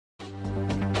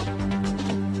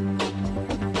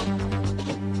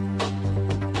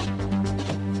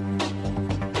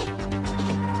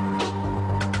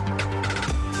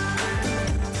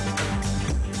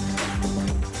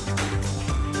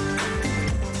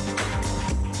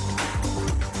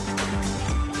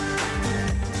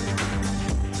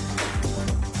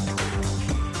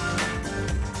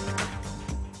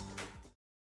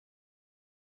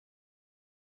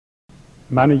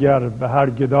منگر به هر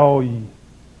گدایی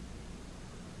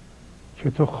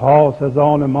که تو خاص از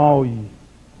آن مایی.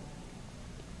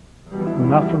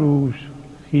 مفروش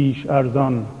خویش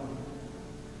ارزان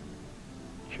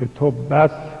که تو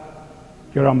بس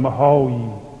گرانبهایی.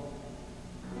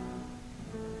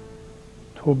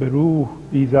 تو به روح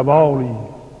بی زوالی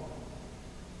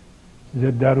ز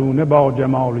درونه با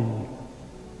جمالی.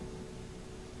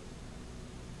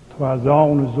 تو از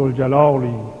آن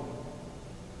ذوالجلالی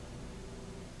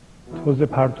تو ز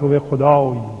پرتو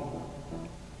خدایی.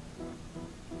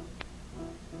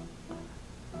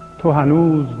 تو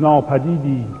هنوز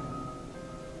ناپدیدی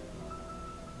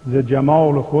ز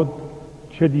جمال خود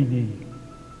چه دیدی.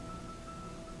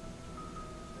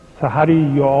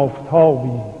 سحری و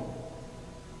آفتابی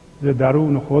ز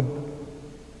درون خود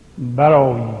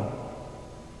برآیی.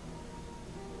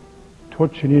 تو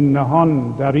چنین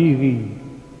نهان دریغی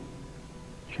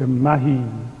که مهی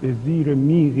به زیر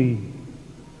میغی.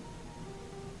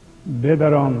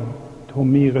 بدران تو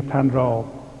میغ تن را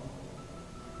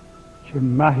که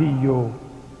مهی و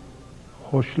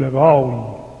خوشلقایی.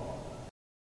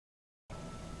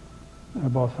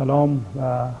 با سلام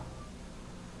و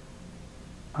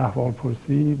احوال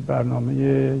پرسی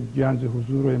برنامه گنج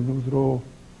حضور امروز رو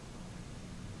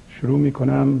شروع می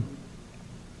کنم.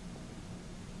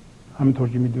 همینطور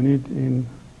که میدونید این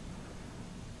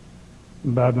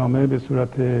برنامه به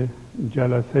صورت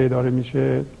جلسه داره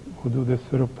میشه. حدود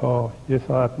 3 تا 1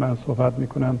 ساعت من صحبت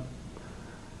میکنم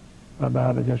و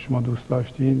بعد اگر شما دوست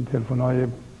داشتین تلفن‌های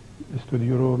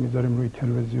استودیو رو میذاریم روی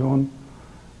تلویزیون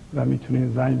و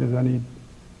میتونید زنگ بزنید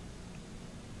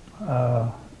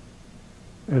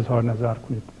اظهار نظر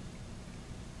کنید.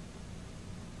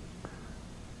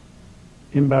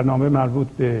 این برنامه مربوط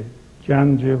به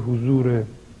گنج حضور.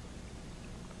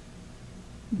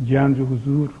 گنج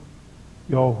حضور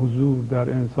یا حضور در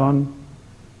انسان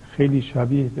خیلی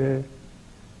شبیه به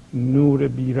نور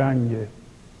بیرنگه.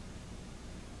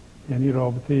 یعنی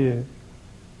رابطه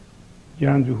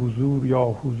گنج حضور یا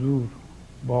حضور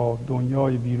با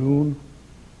دنیای بیرون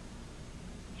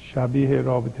شبیه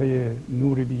رابطه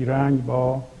نور بیرنگ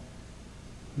با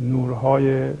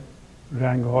نورهای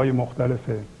رنگهای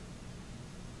مختلفه.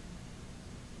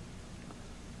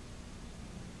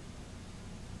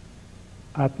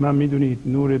 حتما میدونید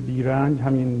نور بیرنگ،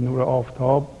 همین نور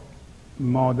آفتاب،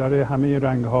 مادر همه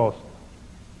رنگ هاست.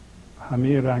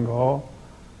 همه رنگ ها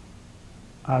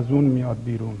از اون میاد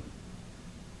بیرون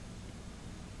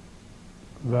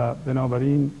و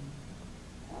بنابراین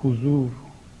حضور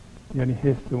یعنی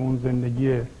حس اون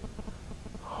زندگی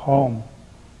خام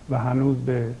و هنوز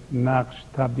به نقش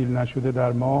تبدیل نشده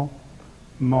در ما،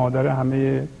 مادر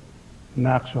همه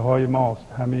نقشه های ماست،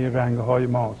 همه رنگ های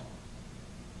ماست.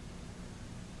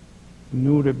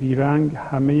 نور بیرنگ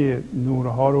همه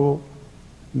نورها رو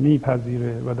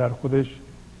میپذیره و در خودش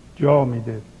جا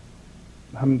میده.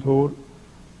 همینطور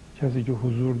کسی که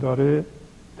حضور داره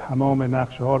تمام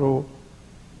نقشه ها رو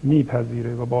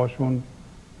میپذیره و باشون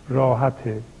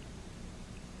راحته.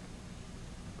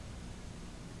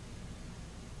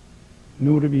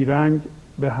 نور بیرنگ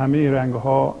به همه رنگ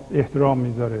ها احترام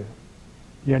میذاره،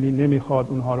 یعنی نمیخواد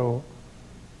اونها رو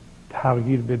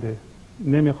تغییر بده،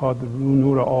 نمیخواد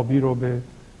نور آبی رو به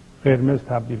قرمز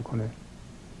تبدیل کنه.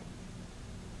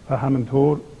 و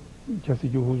همینطور کسی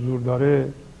که حضور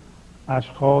داره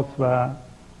اشخاص و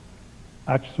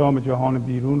اجسام جهان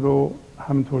بیرون رو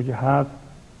همینطور که هست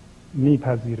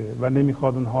میپذیره و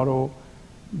نمیخواد اونها رو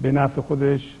به نفع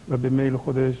خودش و به میل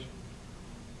خودش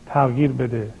تغییر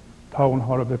بده تا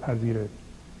اونها رو بپذیره.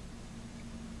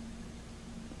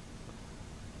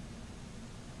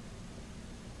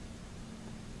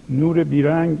 نور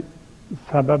بیرنگ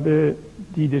سبب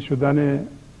دیده شدن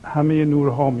همه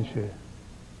نورها میشه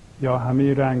یا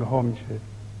همه رنگ ها میشه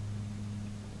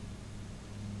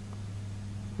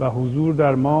و حضور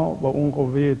در ما و اون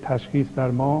قوه تشخیص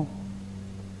در ما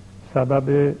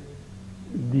سبب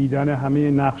دیدن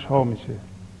همه نقش ها میشه.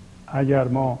 اگر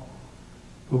ما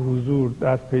به حضور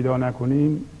دست پیدا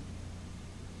نکنیم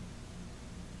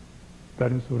در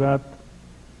این صورت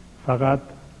فقط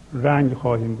رنگ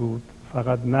خواهیم بود،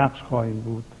 فقط نقش خواهیم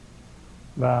بود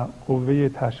و قوه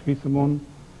تشخیصمون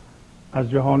از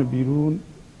جهان بیرون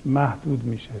محدود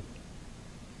میشه.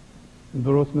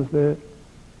 درست مثل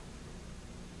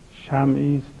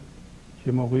شمعی است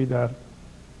که موقعی در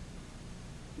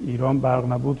ایران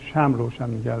برق نبود شمع روشن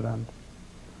می‌کردند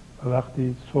و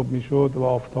وقتی صبح میشد و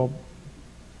آفتاب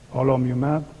بالا می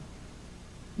اومد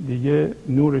دیگه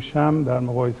نور شمع در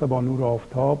مقایسه با نور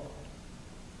آفتاب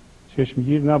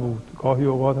چشمگیر نبود. گاهی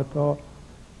اوقات حتی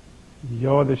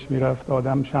یادش میرفت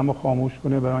آدم شمع خاموش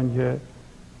کنه برای اینکه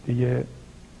دیگه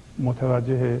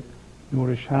متوجه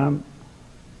نور شمع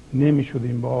نمی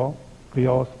شدیم با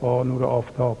قیاس با نور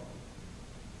آفتاب.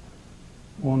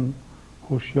 اون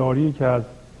هوشیاری که از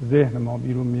ذهن ما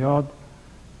بیرون میاد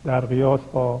در قیاس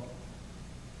با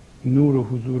نور و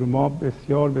حضور ما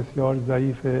بسیار بسیار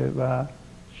ضعیفه و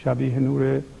شبیه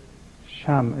نور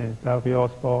شمعه در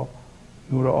قیاس با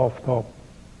نور آفتاب.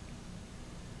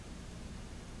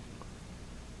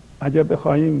 اگر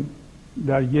بخواهیم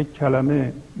در یک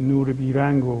کلمه نور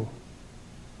بیرنگ رو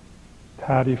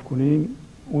تعریف کنیم،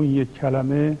 اون یک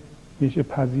کلمه میشه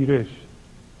پذیرش،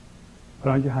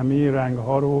 برای اینکه همه رنگ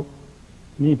ها رو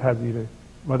میپذیره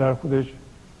و در خودش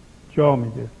جا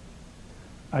میده.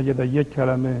 اگر در یک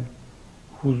کلمه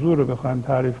حضور رو بخوایم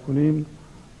تعریف کنیم،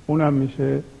 اونم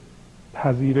میشه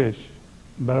پذیرش،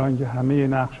 برای اینکه همه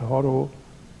نقشه ها رو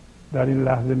در این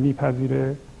لحظه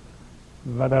میپذیره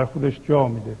و در خودش جا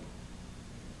میده.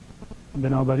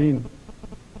 بنابراین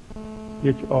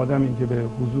یک آدمی که به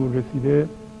حضور رسیده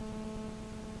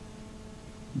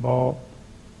با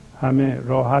همه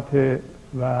راحت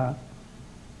و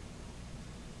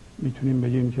میتونیم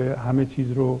بگیم که همه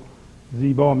چیز رو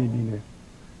زیبا میبینه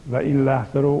و این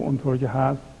لحظه رو اونطور که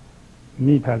هست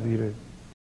میپذیره.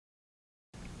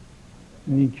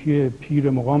 نیکی پیر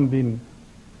مغان بین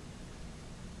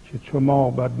که چو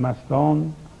ما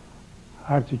بدمستان،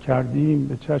 هرچی کردیم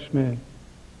به چشم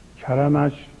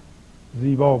کرمش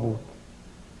زیبا بود.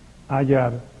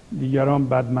 اگر دیگران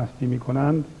بدمستی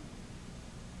میکنند،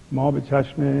 ما به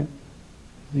چشم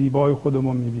زیبای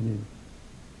خودمون میبینیم.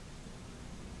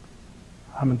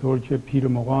 همونطور که پیر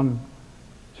مغان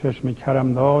چشم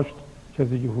کرم داشت،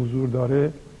 کسی که حضور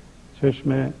داره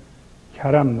چشم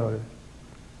کرم داره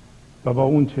و با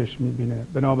اون چشم میبینه.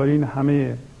 بنابراین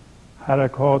همه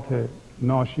حرکات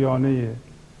ناشیانه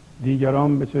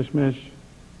دیگران به چشمش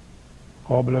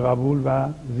قابل قبول و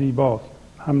زیباست.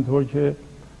 همونطور که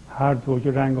هر طور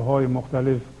که رنگ‌های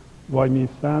مختلف وای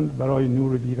میستند، برای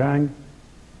نور بیرنگ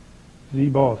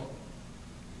زیباست.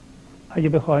 اگه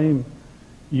بخواهیم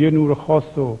یه نور خاص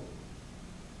رو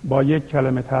با یک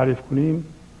کلمه تعریف کنیم،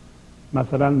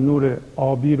 مثلا نور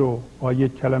آبی رو با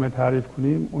یک کلمه تعریف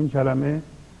کنیم، اون کلمه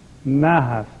نه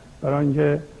هست، برای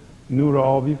اینکه نور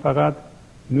آبی فقط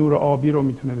نور آبی رو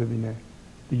میتونه ببینه،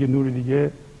 دیگه نور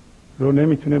دیگه رو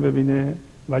نمیتونه ببینه،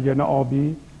 وگرنه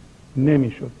آبی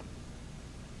نمیشد.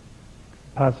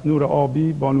 پس نور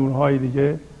آبی با نورهای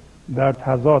دیگه در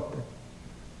تضاد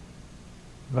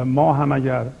و ما هم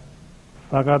اگر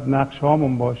فقط نقش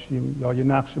هامون باشیم یا یه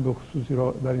نقش به خصوصی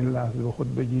رو در این لحظه به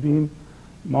خود بگیریم،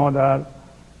 ما در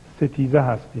ستیزه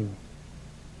هستیم.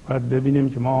 باید ببینیم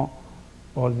که ما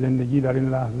با زندگی در این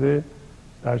لحظه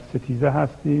در ستیزه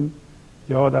هستیم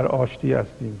یا در آشتی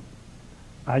هستیم.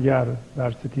 اگر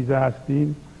در ستیزه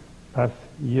هستیم، پس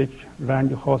یک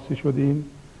رنگ خاصی شدیم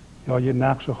یا یک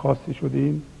نقش خاصی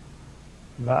شدیم،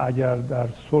 و اگر در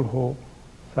صلح و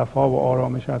صفا و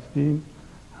آرامش هستیم،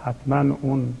 حتما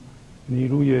اون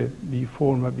نیروی بی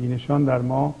فرم و بی نشان در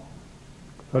ما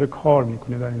داره کار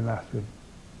میکنه در این لحظه.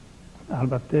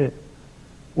 البته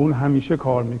اون همیشه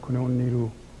کار میکنه، اون نیرو.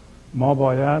 ما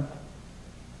باید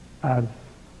از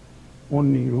اون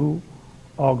نیرو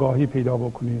آگاهی پیدا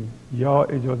بکنیم یا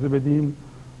اجازه بدیم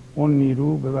اون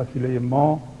نیرو به وسیله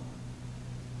ما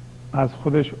از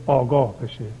خودش آگاه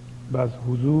بشه. و از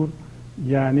حضور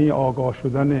یعنی آگاه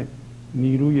شدن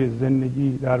نیروی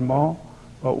زندگی در ما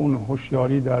و اون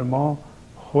هوشیاری در ما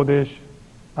خودش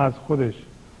از خودش.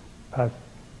 پس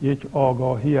یک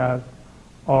آگاهی از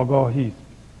آگاهی است.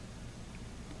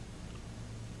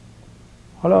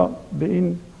 حالا به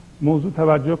این موضوع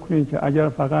توجه کنید که اگر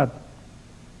فقط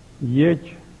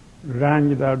یک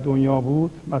رنگ در دنیا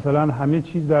بود، مثلا همه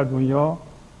چیز در دنیا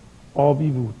آبی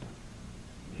بود،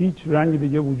 هیچ رنگ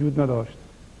دیگه وجود نداشت،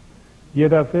 یه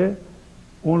دفعه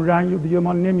اون رنگ رو دیگه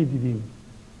ما نمیدیدیم،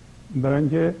 برای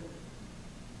اینکه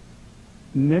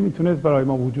نمیتونست برای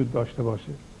ما وجود داشته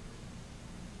باشه.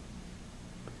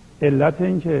 علت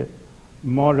این که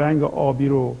ما رنگ آبی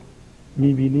رو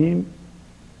میبینیم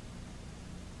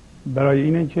برای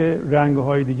اینه که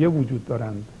رنگ‌های دیگه وجود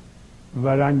دارند و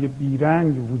رنگ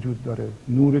بیرنگ وجود داره،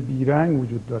 نور بیرنگ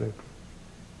وجود داره.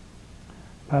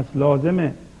 پس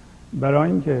لازمه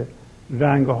برای اینکه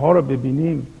رنگ‌ها رو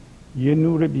ببینیم یه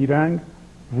نور بیرنگ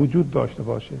وجود داشته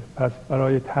باشه. پس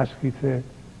برای تشخیص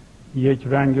یک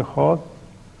رنگ خاص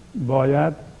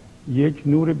باید یک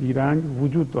نور بیرنگ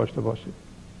وجود داشته باشه.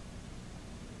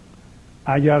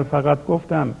 اگر فقط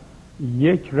گفتم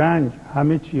یک رنگ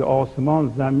همه چی،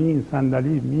 آسمان، زمین،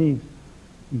 صندلی، میز،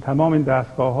 تمام این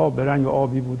دستگاه ها به رنگ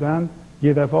آبی بودند،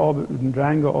 یه دفعه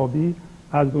رنگ آبی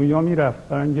از دنیا میرفت،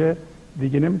 برای اینکه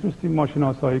دیگه نمیتونستیم ما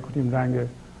شناسایی کنیم رنگ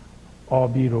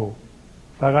آبی رو.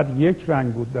 فقط یک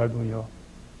رنگ بود در دنیا.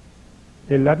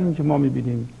 علت این که ما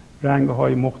میبینیم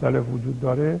رنگ‌های مختلف وجود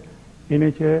داره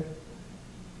اینه که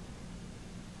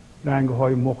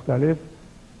رنگ‌های مختلف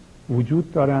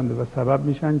وجود دارند و سبب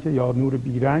میشن که یا نور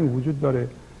بیرنگ وجود داره،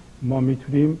 ما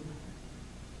میتونیم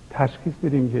تشخیص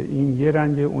بدیم که این یه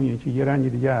رنگ، اون یکی یه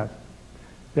رنگ دیگه است.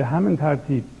 به همین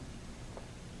ترتیب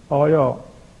آیا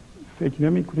فکر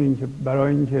نمی کنیم که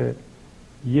برای اینکه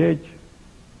یک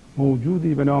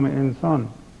موجودی به نام انسان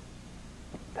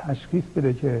تشخیص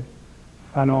بده که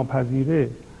فناپذیره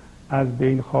از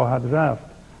بین خواهد رفت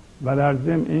و در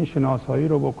ضمن این شناسایی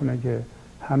رو بکنه که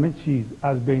همه چیز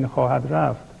از بین خواهد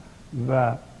رفت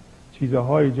و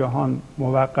چیزهای جهان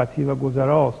موقتی و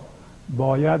گذراست،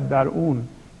 باید در اون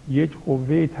یک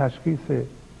قوه تشخیص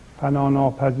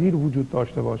فناناپذیر وجود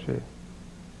داشته باشه،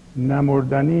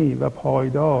 نمردنی و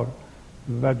پایدار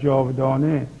و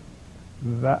جاودانه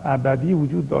و ابدی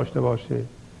وجود داشته باشه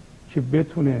که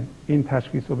بتونه این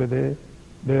تشخیص رو بده.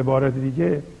 به عبارت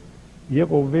دیگه یه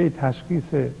قوه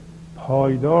تشخیص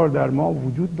پایدار در ما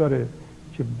وجود داره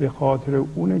که به خاطر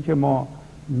اونه که ما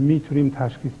میتونیم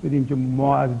تشخیص بدیم که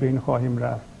ما از بین خواهیم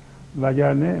رفت،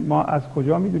 وگرنه ما از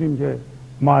کجا میدونیم که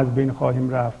ما از بین خواهیم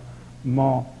رفت؟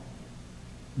 ما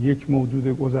یک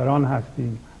موجود گذران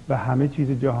هستیم و همه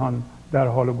چیز جهان در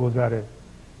حال گذره.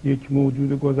 یک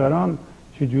موجود گذران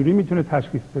چجوری میتونه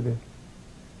تشخیص بده؟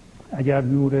 اگر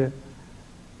نور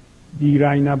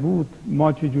بیرنگ نبود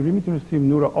ما چجوری میتونستیم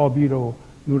نور آبی رو،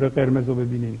 نور قرمز رو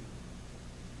ببینیم؟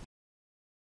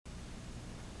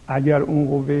 اگر اون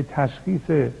قوه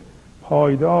تشخیص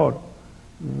پایدار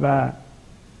و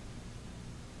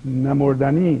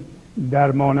نمردنی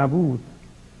در ما نبود،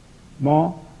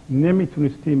 ما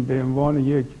نمیتونستیم به عنوان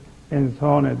یک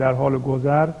انسان در حال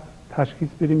گذر تشخیص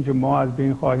بدیم که ما از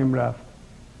بین خواهیم رفت.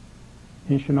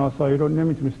 این شناسایی رو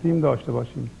نمیتونستیم داشته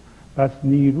باشیم. پس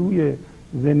نیروی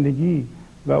زندگی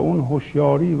و اون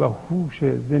هوشیاری و هوش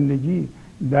زندگی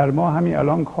در ما همین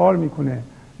الان کار میکنه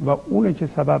و اونه که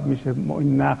سبب میشه ما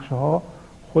این نقشه ها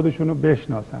خودشون رو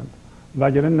بشناسند،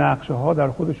 وگرنه نقشه ها در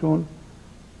خودشون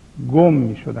گم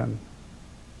میشدن.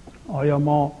 آیا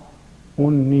ما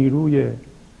اون نیروی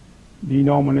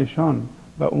بینام و نشان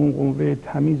و اون قوه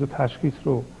تمیز و تشخیص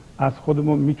رو از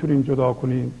خودمون میتونیم جدا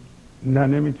کنیم؟ نه،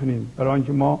 نمیتونیم، برای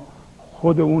اینکه ما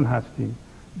خود اون هستیم.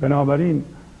 بنابراین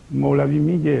مولوی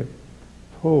میگه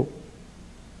تو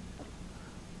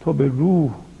به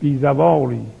روح بی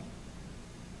زوالی،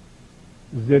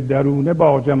 ز درونه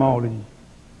با جمالی،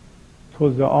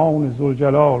 تو ز آن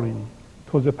ذوالجلالی،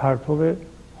 تو ز پرتو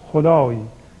خدایی.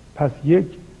 پس یک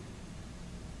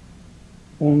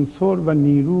عنصر و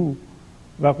نیرو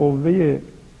و قوه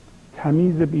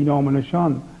تمیز بینام و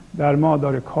نشان در ما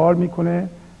داره کار میکنه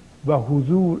و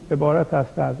حضور عبارت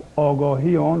است از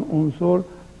آگاهی آن عنصر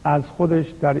از خودش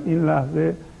در این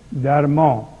لحظه در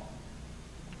ما.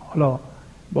 حالا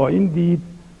با این دید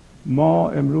ما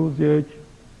امروز یک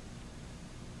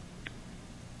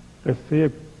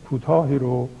قصه کوتاهی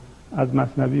رو از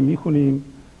مثنوی میخونیم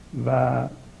و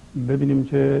ببینیم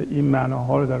که این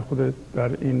معناها رو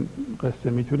در این قصه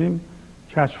میتونیم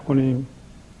کشف کنیم.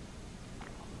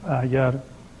 و اگر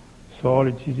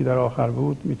سوال چیزی در آخر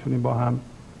بود میتونیم با هم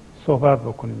صحبت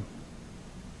بکنیم.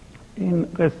 این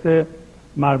قصه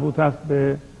مربوط است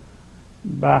به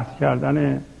بحث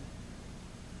کردن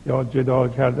یا جدال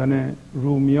کردن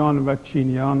رومیان و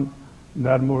چینیان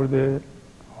در مورد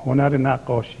هنر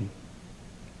نقاشی.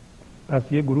 پس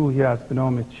یه گروهی هست به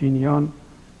نام چینیان،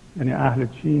 یعنی اهل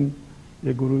چین،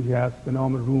 یه گروهی هست به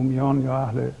نام رومیان یا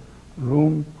اهل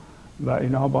روم و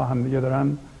اینها با هم دیگه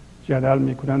دارن جدل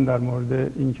میکنن در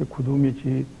مورد اینکه کدوم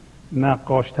یکی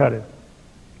نقاشتره.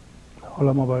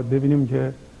 حالا ما باید ببینیم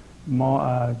که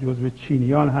ما جزو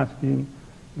چینیان هستیم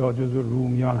یا جزو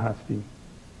رومیان هستیم.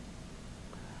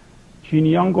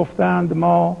 چینیان گفتند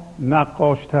ما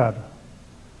نقاشتر،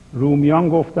 رومیان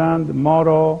گفتند ما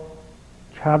را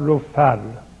کر و فر.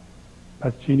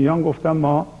 پس چینیان گفتند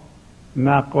ما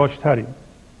نقاشتریم.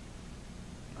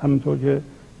 همونطور که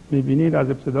میبینید از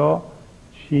ابتدا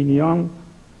چینیان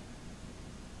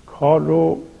کار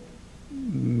رو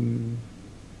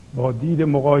با دید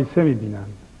مقایسه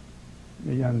میبینند.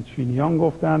 میگن چینیان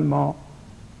گفتند ما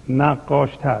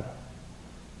نقاشتر،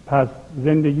 پس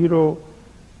زندگی رو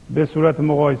به صورت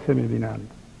مقایسه میبینند.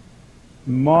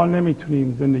 ما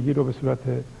نمیتونیم زندگی رو به صورت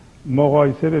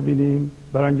مقایسه ببینیم،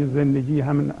 برای اینکه زندگی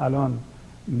همین الان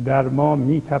در ما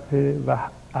میتپه و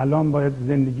الان باید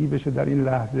زندگی بشه در این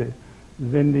لحظه.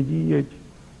 زندگی یک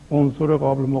عنصر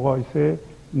قابل مقایسه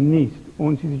نیست.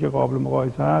 اون چیزی که قابل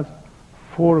مقایسه است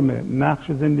فرم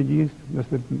نقش زندگی است،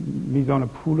 مثل میزان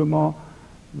پول ما،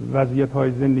 وضعیت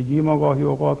های زندگی ما گاهی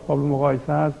اوقات قابل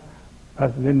مقایسه است،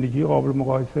 پس زندگی قابل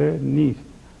مقایسه نیست.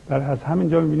 از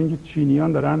همینجا میبینیم که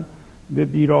چینیان دارن به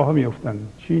بیراه میفتن.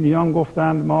 چینیان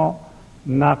گفتند ما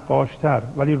نقاشتر،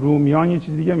 ولی رومیان یه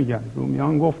چیز دیگه میگن.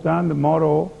 رومیان گفتند ما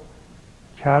رو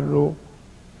کر و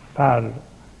فر.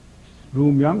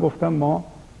 رومیان گفتند ما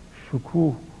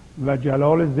شکوه و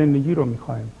جلال زندگی رو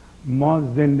میخوایم، ما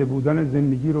زنده بودن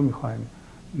زندگی رو میخوایم،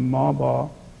 ما با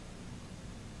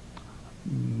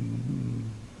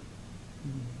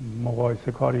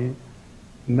مقایسه کاری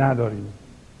نداریم.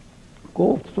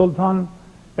 گفت سلطان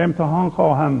امتحان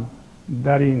خواهم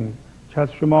در این که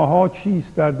از شماها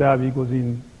چیست در دعوی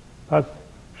گزین. پس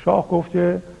شاه گفت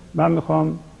که من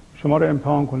میخوام شما رو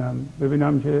امتحان کنم،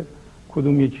 ببینم که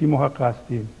کدوم یکی محق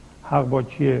هستید، حق با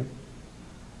کیه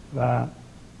و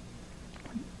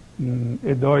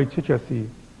ادعای چه کسی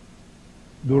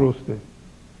درسته.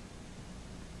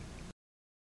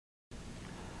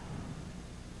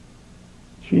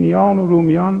 چینیان و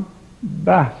رومیان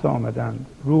بحث آمدند.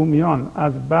 رومیان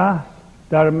از بحث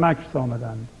در مکث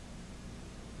آمدند.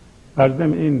 در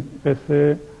ضمن این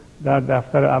قصه در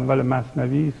دفتر اول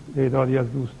مثنوی است. تعدادی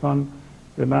از دوستان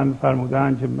به من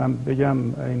فرمودند که من بگم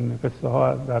این قصه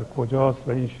ها در کجاست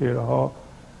و این شعرها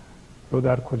رو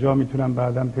در کجا میتونم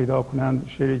بعداً پیدا کنم.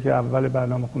 شعری که اول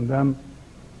برنامه خوندم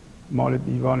مال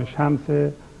دیوان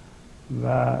شمسه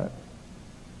و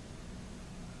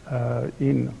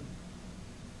این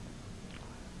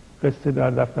قصه در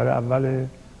دفتر اول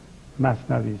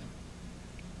مثنوی است.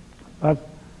 پس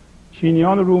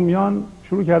چینیان و رومیان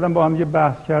شروع کردن با هم یه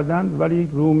بحث کردند، ولی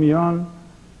رومیان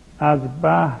از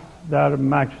بحث در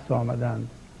مکث آمدند.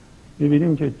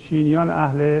 می‌بینیم که چینیان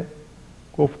اهل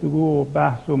گفتگو و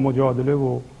بحث و مجادله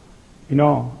و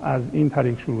اینا از این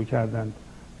طریق شروع کردند.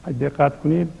 دقت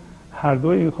کنید هر دو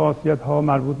این خاصیت ها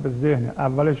مربوط به ذهن.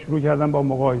 اولش شروع کردن با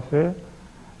مقایسه،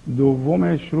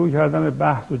 دومش شروع کردن به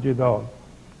بحث و جدال.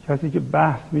 کسی که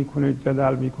بحث میکنه،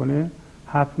 جدل میکنه،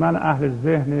 حتما اهل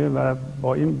ذهنه و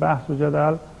با این بحث و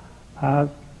جدل از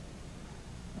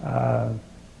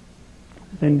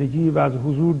زندگی و از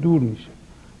حضور دور میشه.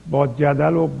 با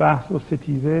جدل و بحث و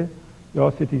ستیزه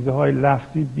یا ستیزه های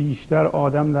لفظی بیشتر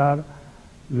آدم در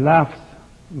لفظ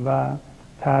و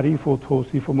تعریف و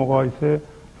توصیف و مقایسه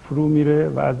فرو میره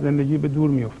و از زندگی به دور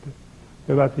میفته.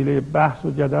 به وسیله بحث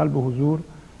و جدل به حضور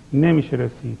نمیشه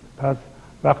رسید. پس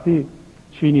وقتی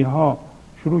چینی ها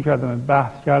شروع کردن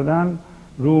بحث کردن،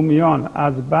 رومیان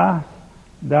از بحث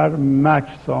در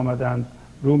مکث آمدند.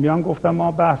 رومیان گفتن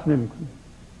ما بحث نمی کنیم،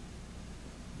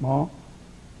 ما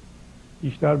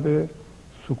بیشتر به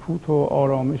سکوت و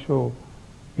آرامش و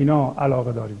اینا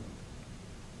علاقه داریم.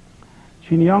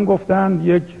 چینیان گفتند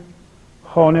یک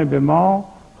خانه به ما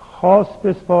خاص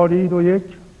بسپارید و یک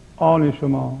آن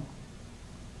شما.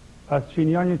 پس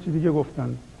چینیان یه چیز دیگه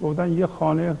گفتن یه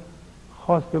خانه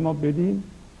خاص به ما بدین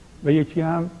و یکی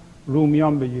هم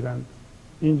رومیان بگیرند.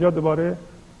 اینجا دوباره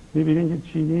میبینید که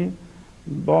چینی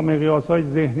با مقیاس‌های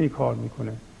ذهنی کار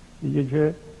میکنه، میگه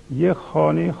که یه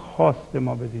خانه خاص به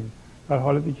ما بدین، در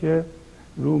حالی که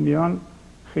رومیان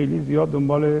خیلی زیاد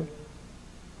دنبال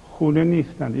خونه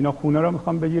نیستند. اینا خونه را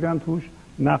میخوان بگیرن، توش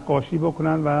نقاشی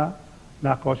بکنن و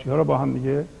نقاشی ها را با هم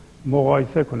دیگه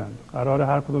مقایسه کنند. قرار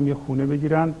هر کدوم یه خونه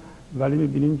بگیرن، ولی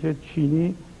میبینیم که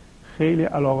چینی خیلی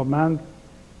علاقمند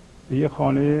به یه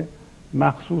خانه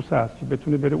مخصوص است که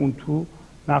بتونه بره اون تو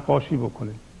نقاشی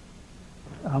بکنه.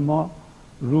 اما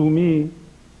رومی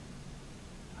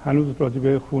هنوز راجع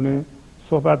به خونه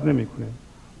صحبت نمیکنه.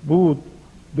 بود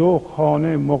دو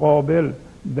خانه مقابل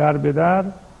در به در،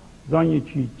 زان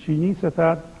یکی چینی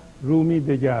ستد رومی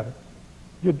دگر.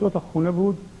 یه دو تا خونه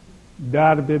بود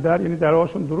در به در، یعنی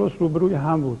درهاشون درست روبروی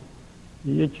هم بود،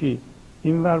 یکی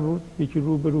اینور بود یکی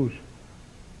روبروش.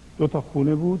 دو تا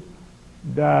خونه بود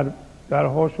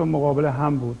درهاشون مقابل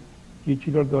هم بود.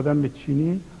 یکی رو دادن به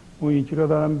چینی، اون یکی رو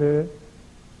دادن به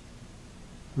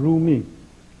رومی.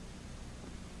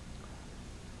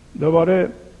 دوباره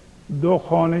دو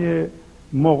خانه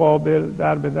مقابل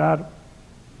در به در،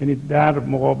 یعنی در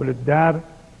مقابل در،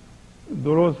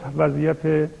 درست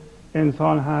وضعیت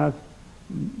انسان هست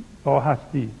با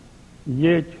هستی.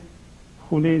 یک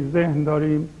خونه ذهن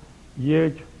داریم،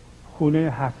 یک خونه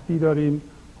هستی داریم،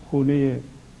 خونه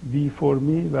بی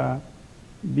فرمی و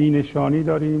بی نشانی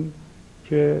داریم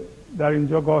که در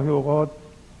اینجا گاهی اوقات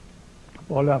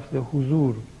با لفظ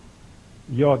حضور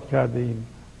یاد کرده ایم.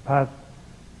 پس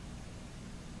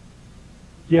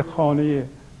یک خانه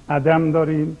عدم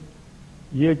داریم،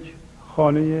 یک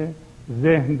خانه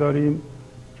ذهن داریم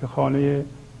که خانه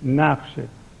نقشه.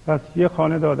 پس یه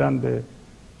خانه دادن به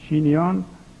چینیان،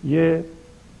 یه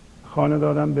خانه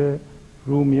دادن به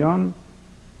رومیان.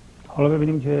 حالا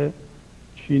ببینیم که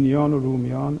چینیان و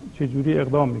رومیان چجوری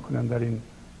اقدام میکنن در این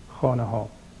خانه ها.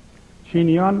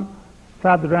 چینیان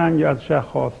 100 رنگ از شه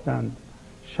خواستند،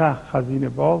 شه خزینه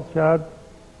باز کرد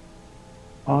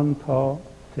آن تا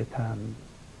ستند.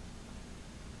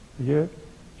 دیگه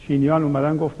چینیان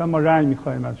اومدن گفتن ما رنگ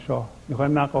میخوایم از شاه،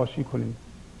 میخوایم نقاشی کنیم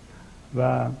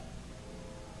و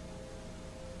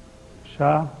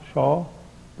شاه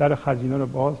در خزینه رو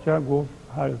باز کرد، گفت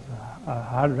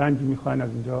هر رنگی میخواین از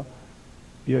اینجا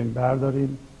بیاین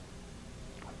برداریم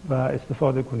و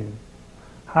استفاده کنیم.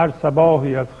 هر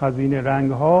صباحی از خزینه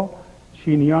رنگ ها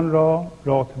چینیان را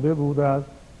راتبه بود از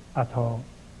عطا.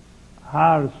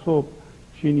 هر صبح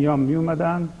چینیان می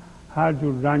اومدن هر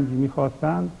جور رنگی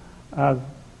میخواستند از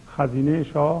خزینه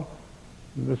شاه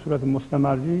به صورت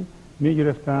مستمری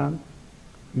میگرفتن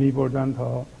میبردن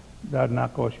تا در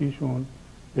نقاشیشون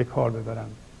به کار ببرن.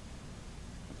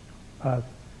 پس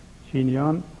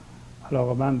چینیان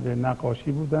علاقه‌مند به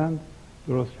نقاشی بودند،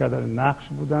 درست کردن نقش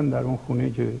بودن، در اون خونه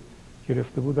که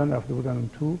گرفته بودن رفته بودن اون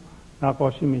تو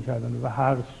نقاشی میکردن و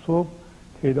هر صبح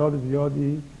تعداد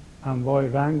زیادی انواع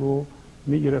رنگ رو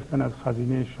میگرفتن از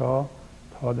خزینه شاه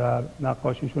تا در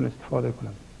نقاشیشون استفاده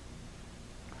کنند.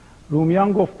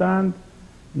 رومیان گفتند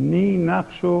نی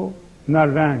نقش و نه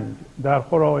رنگ، در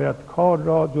خور آید کار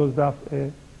را جز دفع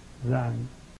زنگ.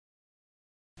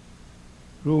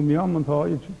 رومیان منتها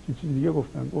یه چیز دیگه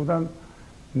گفتن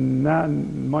نه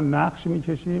ما نقش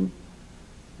میکشیم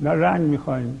نه رنگ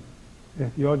میخوایم،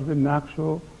 احتیاج به نقش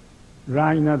و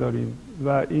رنگ نداریم و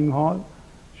اینها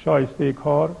شایسته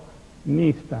کار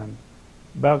نیستند.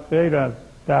 و غیر از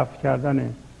دفع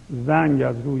کردن زنگ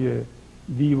از روی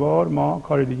دیوار ما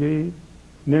کار دیگه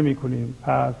نمی کنیم.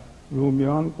 پس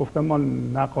رومیان گفتن ما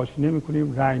نقاشی نمی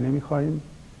کنیم، رنگ نمی خواهیم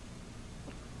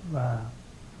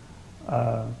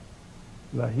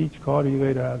و هیچ کاری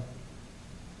غیر از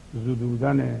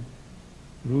زدودن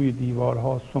روی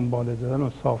دیوارها، سنباله زدن و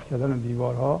صاف کردن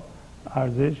دیوارها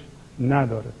ارزش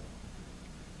نداره.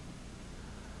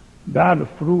 در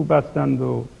فرو بستند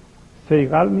و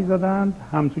صیقل می زدند،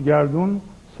 همچو گردون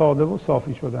ساده و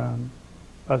صافی شدند.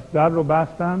 پس در رو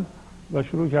بستند و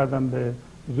شروع کردن به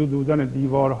زدودن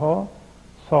دیوارها،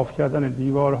 صاف کردن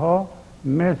دیوارها،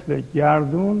 مثل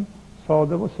گردون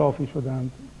ساده و صافی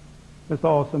شدند، مثل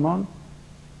آسمان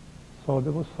ساده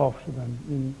و صاف شدند.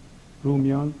 این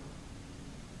رومیان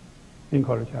این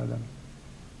کارو کردن.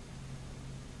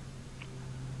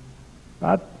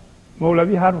 بعد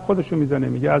مولوی حرف خودشو میزنه،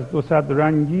 میگه از 200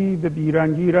 رنگی به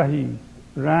بیرنگی رهی،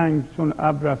 رنگ چون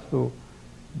ابر است و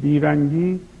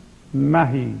بیرنگی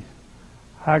مهی.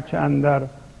 هرچه اندر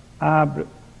ابر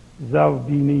زو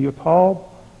بینی و تاب،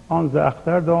 آن ز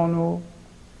اختر دان و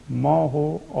ماه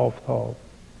و آفتاب.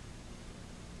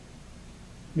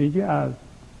 میگه از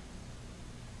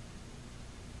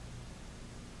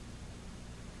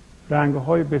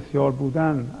رنگ‌های بسیار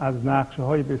بودن، از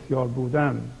نقشه‌های بسیار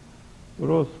بودن،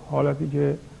 درست حالتی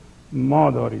که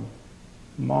ما داریم.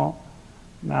 ما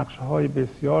نقشه‌های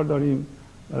بسیار داریم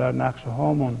و در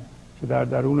نقشه‌هامون که در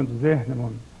درون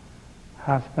ذهنمون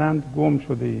هستند گم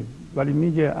شده ایم. ولی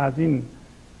میگه از این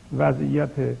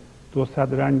وضعیت 200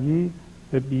 رنگی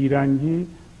به بیرنگی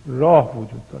راه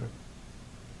وجود داره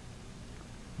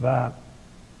و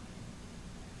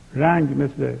رنگ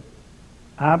مثل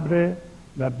ابر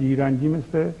و بیرنگی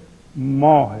مثل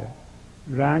ماه.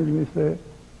 رنگ مثل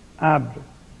ابر.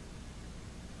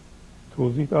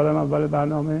 توضیح دادم اول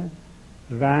برنامه،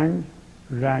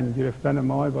 رنگ گرفتن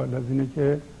ماه باید از اینه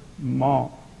که ما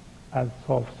از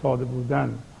صاف ساده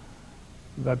بودن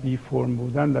و بی فرم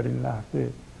بودن در این لحظه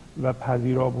و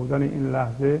پذیرا بودن این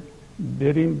لحظه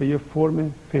بریم به یه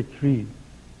فرم فکری،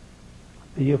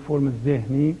 به یه فرم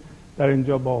ذهنی، در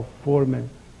اینجا با فرم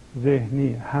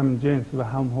ذهنی هم جنس و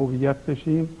هم هویت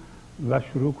بشیم و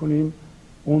شروع کنیم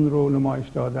اون رو نمایش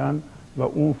دادن و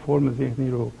اون فرم ذهنی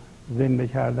رو زنده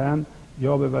کردن،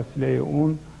 یا به وسیله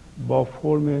اون با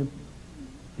فرم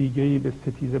دیگه‌ای به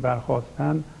ستیزه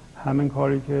برخاستن، همین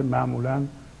کاری که معمولاً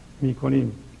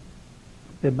میکنیم.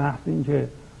 به محض اینکه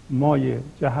ما یه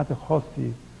جهت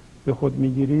خاصی به خود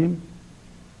میگیریم،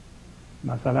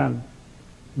 مثلا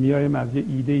میایم از یه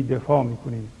ایده دفاع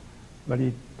میکنیم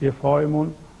ولی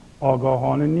دفاعمون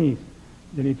آگاهانه نیست،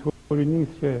 یعنی طوری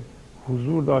نیست که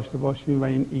حضور داشته باشیم و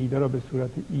این ایده را به صورت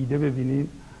ایده ببینیم،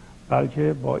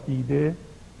 بلکه با ایده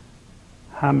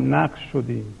هم نقش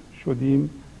شدیم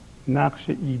نقش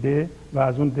ایده و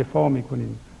از اون دفاع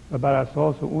میکنیم و بر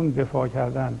اساس اون دفاع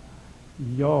کردن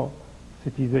یا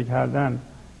ستیزه کردن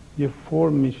یه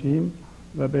فرم میشیم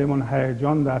و بهمون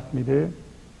هیجان دست میده.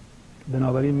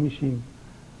 بنابراین میشیم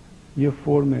یه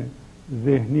فرم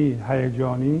ذهنی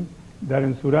هیجانی، در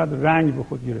این صورت رنگ به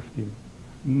خود گرفتیم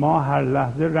ما هر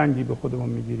لحظه رنگی به خودمون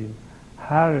میگیریم.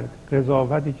 هر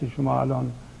قضاوتی که شما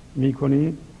الان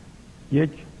میکنید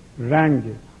یک رنگ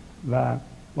و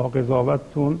با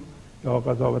قضاوتتون یا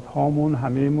قضاوت هامون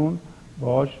همه‌مون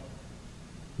باش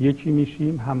یکی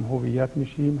میشیم، هم هویت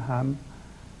میشیم، هم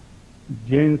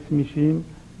جنس میشیم.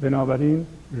 بنابراین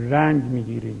رنگ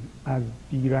میگیریم، از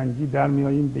بیرنگی در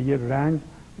میاییم به یه رنگ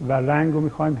و رنگ رو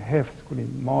میخوایم حفظ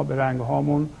کنیم. ما به رنگ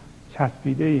هامون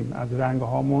چسبیده ایم، از رنگ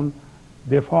هامون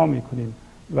دفاع میکنیم.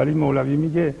 ولی مولوی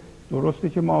میگه درسته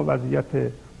که ما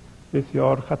وضعیت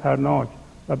بسیار خطرناک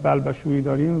و بلبشویی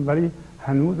داریم، ولی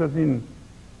هنوز از این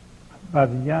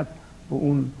وضعیت و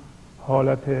اون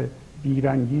حالت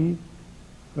بیرنگی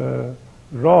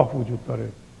راه وجود داره.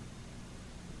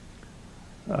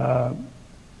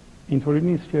 اینطوری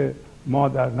نیست که ما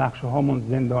در نقشه هامون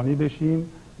زندانی بشیم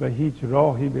و هیچ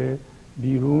راهی به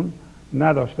بیرون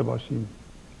نداشته باشیم.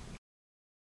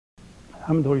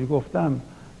 همونطوری گفتم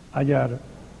اگر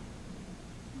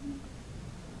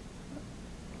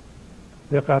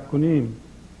دقت کنیم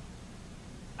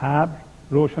ابر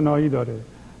روشنایی داره،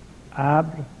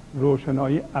 ابر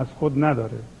روشنایی از خود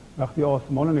نداره. وقتی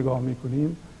آسمان رو نگاه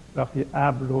میکنیم، وقتی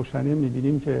ابر روشنه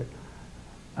میبینیم که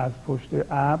از پشت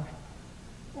ابر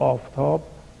آفتاب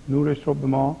نورش رو به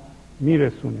ما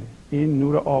میرسونه. این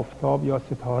نور آفتاب یا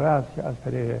ستاره است که از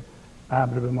طریق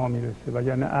ابر به ما میرسه و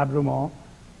یعنی ابر رو ما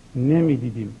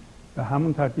نمیدیدیم. به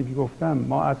همون ترتیبی گفتم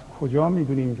ما از کجا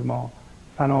میدونیم که ما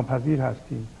فناپذیر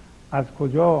هستیم؟ از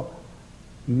کجا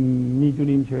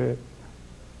میدونیم که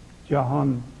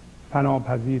جهان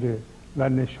فناپذیره و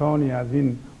نشانی از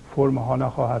این فرم ها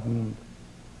نخواهد موند؟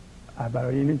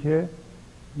 برای اینه که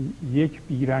یک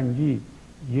بیرنگی،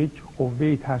 یک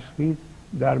قوه تشخیص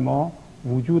در ما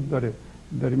وجود داره.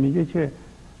 میگه که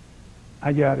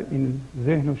اگر این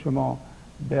ذهن شما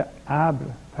به ابر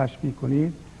تشبیه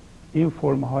کنید، این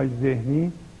فرم‌های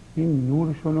ذهنی این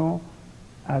نورشون رو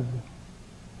از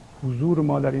حضور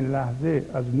ما در این لحظه،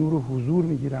 از نور حضور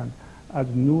میگیرن، از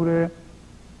نور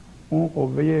اون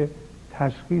قوه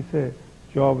تشخیص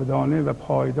جاودانه و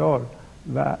پایدار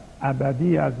و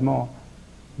ابدی از ما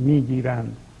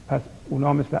میگیرند. پس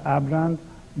اونا مثل ابرند،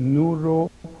 نور رو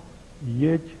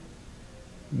یک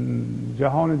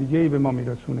جهان دیگه‌ای به ما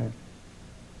میرسونه.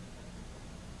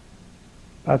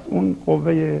 پس اون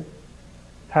قوه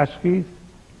تشخیص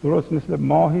درست مثل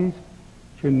ماهی است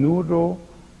که نور رو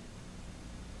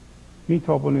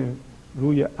میتابونه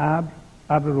روی ابر،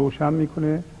 ابر روشن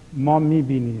میکنه، ما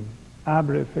میبینیم.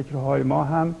 ابر فکرهای ما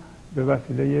هم به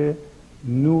وسیله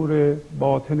نور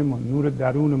باطنمون، نور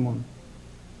درونمون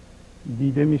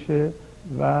دیده میشه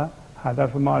و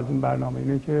هدف ما از این برنامه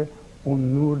اینه که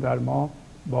اون نور در ما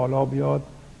بالا بیاد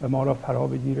و ما را فرا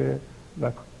بگیره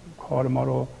و کار ما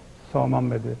رو سامان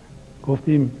بده.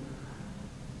 گفتیم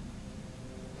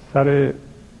سر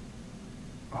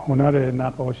هنر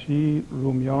نقاشی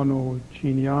رومیان و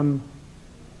چینیان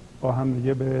با هم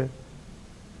دیگه به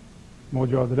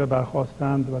مجادله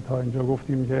برخاستند و تا اینجا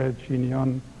گفتیم که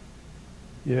چینیان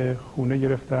یه خونه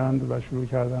گرفتند و شروع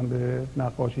کردند به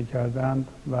نقاشی کردند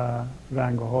و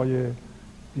رنگ‌های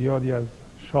زیادی از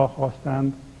شاخ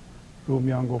خواستند.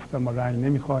 رومیان گفتند ما رنگ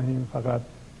نمی‌خواهیم، فقط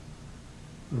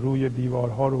روی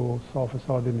دیوارها رو صاف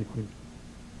ساده می‌کنیم.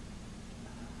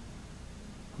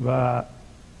 و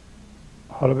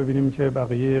حالا ببینیم که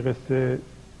بقیه قصه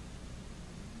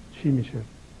چی میشه.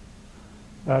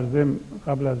 در ضمن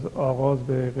قبل از آغاز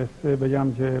به قصه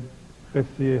بگم که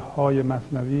قصه های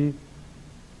مثنوی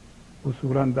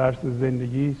اصولا درس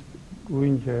زندگی است.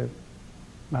 گوییم که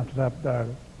مطلب در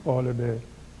قالب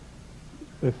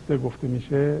قصه گفته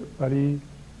میشه ولی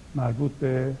مربوط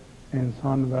به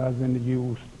انسان و زندگی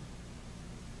اوست.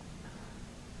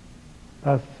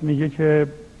 پس میگه که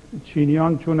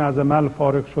چینیان چون از عمل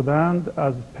فارغ شدند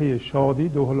از پی شادی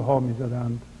دهل‌ها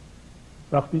میزدند.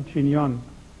 وقتی چینیان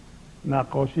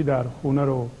نقاشی در خونه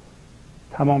رو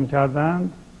تمام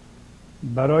کردند،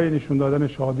 برای نشون دادن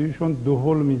شادیشون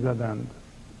دهل میزدند.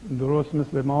 درست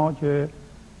مثل ما که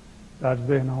در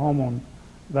ذهن هامون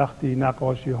وقتی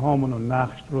نقاشی هامون و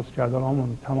نقش درست کردن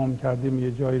هامون تمام کردیم،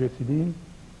 یه جایی رسیدیم،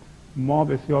 ما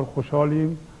بسیار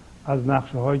خوشحالیم از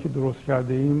نقشه هایی که درست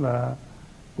کرده ایم و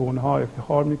به اونها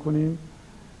افتخار میکنیم.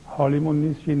 حالیمون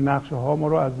نیست که این نقشه ها ما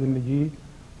رو از زندگی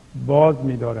باز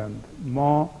میدارند.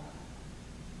 ما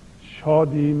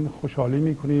شادیم، خوشحالی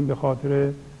میکنیم به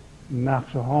خاطر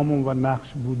نقشه هامون و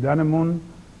نقش بودنمون،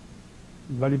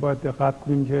 ولی باید دقت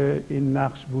کنیم که این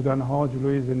نقش بودن ها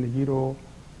جلوی زندگی رو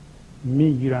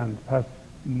میگیرند. پس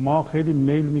ما خیلی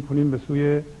میل میکنیم به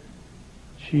سوی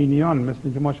چینیان، مثل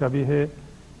اینکه ما شبیه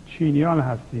چینیان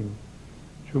هستیم،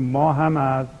 چون ما هم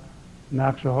از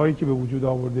نقشه هایی که به وجود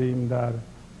آورده ایم در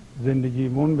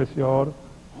زندگیمون بسیار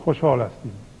خوشحال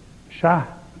هستیم. شه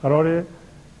قرار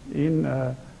این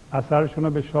اثرشون رو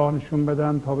به شاه نشون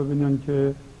بدن تا ببینن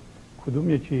که کدوم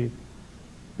یکی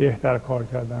بهتر کار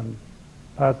کردن.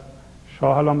 پس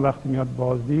شاه الان وقتی میاد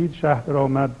بازدید، شه در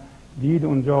آمد دید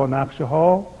اونجا نقشه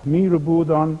ها، میر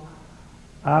بود آن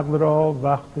عقل را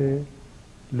وقت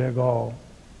لگا.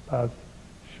 پس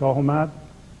شاه اومد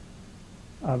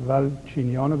اول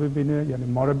چینیان رو ببینه، یعنی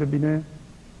ما رو ببینه.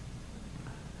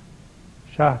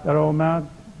 شه در آمد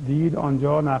دید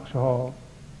آنجا نقشه ها.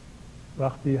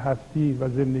 وقتی هستی و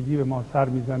زندگی به ما سر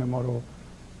میزنه، ما رو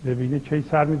ببینه. کی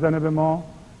سر میزنه به ما؟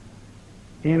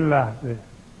 این لحظه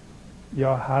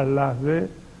یا هر لحظه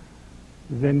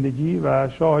زندگی و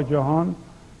شاه جهان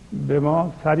به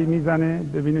ما سری میزنه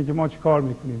ببینه که ما چی کار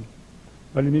میکنیم،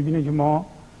 ولی میبینه که ما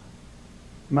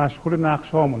مشغول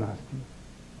نقشه هامون هستیم.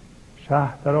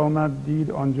 شه در آمد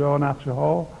دید آنجا نقشه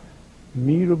ها،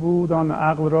 میر بود آن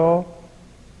عقل را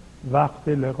وقت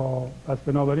لقا. پس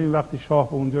بنابراین وقتی شاه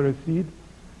به اونجا رسید،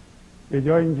 به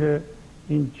جای اینکه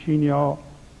این چینی‌ها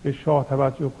به شاه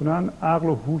توجه کنن، عقل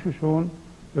و هوششون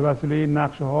به وسیله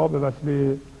نقشه ها، به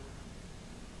وسیله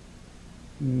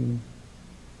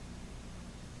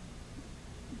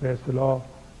به اصطلاح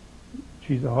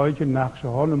چیزهایی که نقشه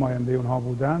ها نماینده اونها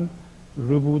بودند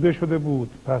ربوده شده بود.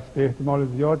 پس به احتمال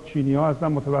زیاد چینی‌ها اصلا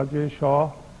متوجه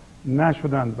شاه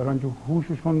نشدند، برای اینکه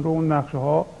هوششون رو اون نقشه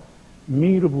ها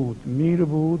میر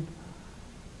بود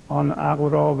آن عقل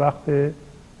را وقت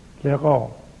لقا.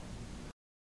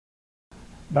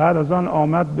 بعد از آن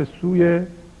آمد به سوی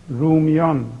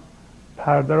رومیان،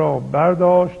 پرده را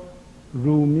برداشت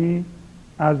رومی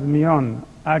از میان.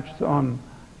 عکس آن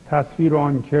تصویر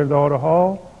آن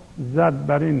کردارها، زد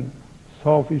بر این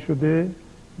صافی شده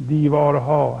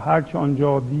دیوارها. هرچه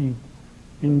آنجا دید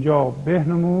اینجا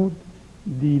بهنمود،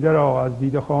 دیده را از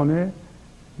دیده خانه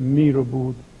میر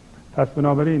بود. پس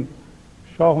بنابراین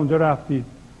شاه اونجا رفتید،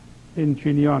 این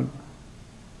چینیان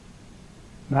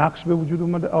نقش به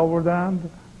وجود آوردند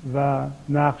و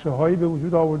نقشه هایی به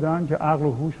وجود آوردند که عقل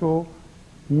و هوش و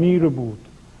میر بود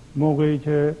موقعی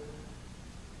که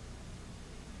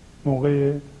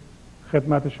موقع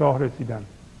خدمت شاه رسیدن.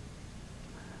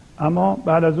 اما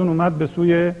بعد از اون اومد به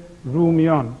سوی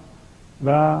رومیان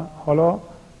و حالا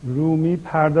رومی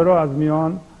پرده را از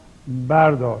میان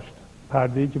برداشت،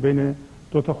 پرده‌ای که بین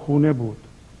دو تا خونه بود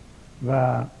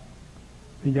و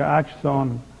دیگه عکس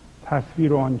آن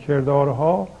تصویر و آن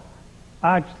کردارها،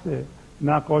 عکس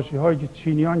نقاشی هایی که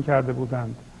چینیان کرده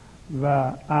بودند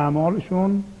و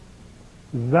اعمالشون،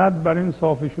 زد بر این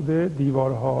صافی شده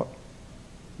دیوارها،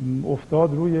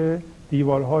 افتاد روی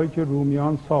دیوارهایی که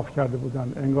رومیان صاف کرده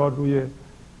بودند. انگار روی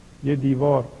یه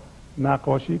دیوار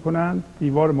نقاشی کنند،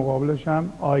 دیوار مقابلش هم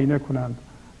آینه کنند.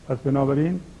 پس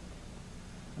بنابراین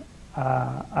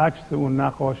عکس اون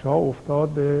نقاشی ها افتاد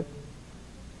به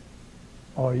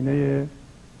آینه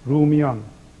رومیان.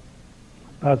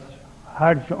 پس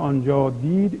هر چه آنجا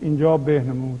دید اینجا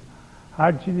بهنمود.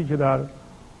 هر چیزی که در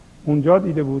اونجا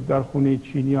دیده بود در خونه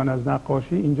چینیان از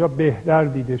نقاشی، اینجا بهتر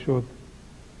دیده شد.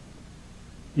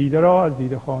 دیده را از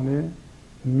دیده خانه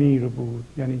میر بود،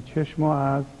 یعنی چشم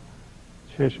از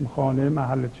چشم خانه،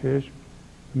 محل چشم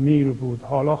میر بود.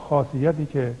 حالا خاصیتی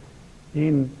که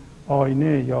این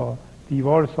آینه یا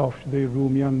دیوار صاف شده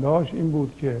رومیان داشت این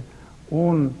بود که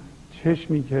اون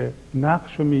چشمی که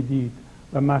نقش رو میدید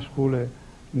و مشغول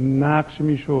نقش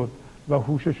میشد و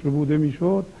هوشش ربوده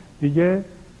میشد، دیگه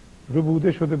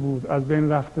ربوده شده بود، از بین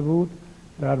رفته بود.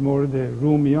 در مورد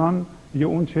رومیان دیگه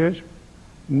اون چشم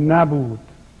نبود.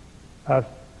 پس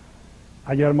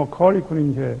اگر ما کاری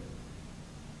کنیم که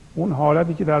اون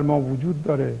حالتی که در ما وجود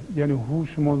داره، یعنی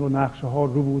هوشمون و نقشه ها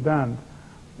ربودند،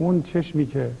 اون چشمی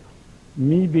که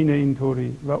میبینه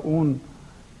اینطوری و اون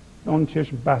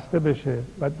چشم بسته بشه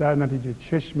و در نتیجه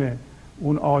چشم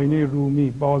اون آینه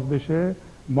رومی باز بشه،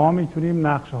 ما میتونیم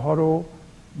نقشه ها رو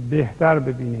بهتر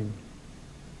ببینیم.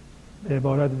 به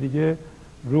عبارت دیگه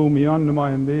رومیان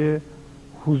نماینده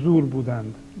حضور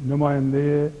بودند،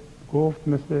 نماینده گفت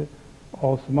مثل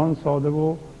آسمان ساده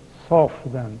و صاف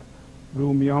بودند.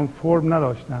 رومیان فرم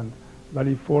نداشتند،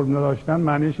 ولی فرم نداشتن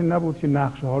معنیش نبود که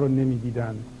نقشه ها رو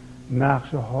نمیدیدند.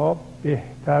 نقشه ها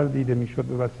بهتر دیده میشد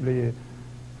به وسیله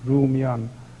رومیان.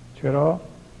 چرا؟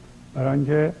 برای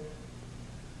اینکه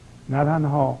نه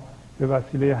تنها به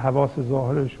وسیله حواس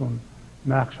ظاهرشون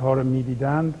نقشه ها رو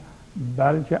میدیدند،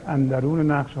 بلکه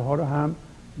اندرون نقشه ها رو هم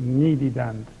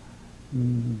میدیدند.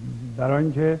 برای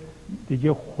اینکه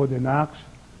دیگه خود نقش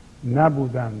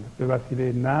نبودند، به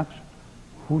وسیله نقش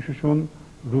هوششون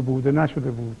ربوده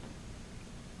نشده بود.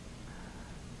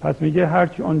 پس میگه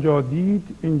هرچی آنجا دید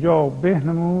اینجا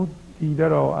بهنمود، دیده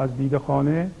را از دیده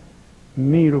خانه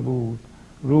میر بود.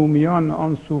 رومیان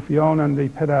آن صوفیانند ای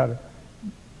پدر،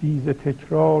 بیز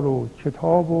تکرار و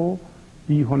کتاب و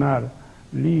بی هنر.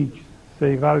 لیک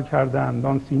صیقل کردند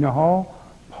آن سینه ها،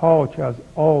 پاک از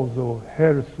آز و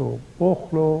حرص و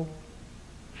بخل و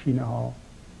کینه ها.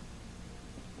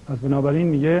 پس بنابراین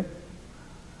میگه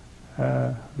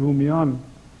رومیان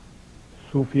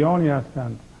صوفیانی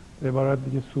هستند. به عبارت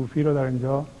دیگه صوفی رو در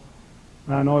اینجا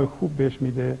معنای خوب بهش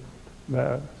میده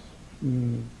و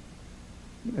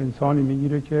انسانی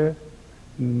میگیره که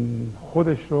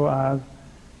خودش رو از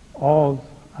آز،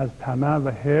 از طمع و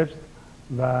حرص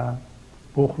و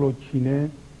بخل و کینه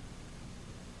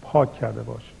پاک کرده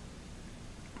باشه.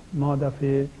 ما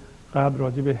دفعه قبل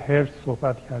راجع به حرص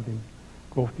صحبت کردیم،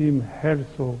 گفتیم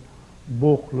حرص و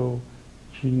بخل و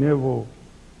کینه و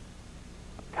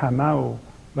طمع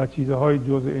و چیزهای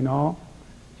جز اینا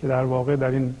که در واقع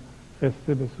در این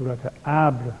قصه به صورت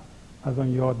ابر از آن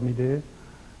یاد میده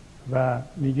و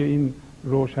میگه این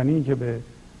روشنی که به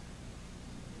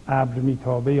ابر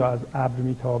میتابه یا از ابر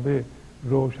میتابه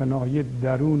روشنایی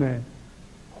درون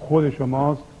خود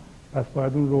شماست. پس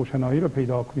باید اون روشنایی رو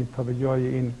پیدا کنید تا به جای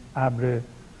این ابر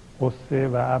قصه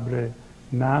و ابر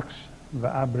نقش و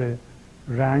ابر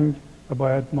رنگ و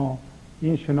باید ما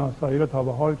این شناسایی رو تا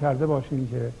به حال کرده باشیم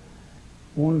که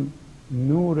اون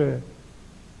نور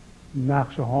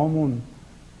نقشه هامون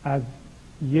از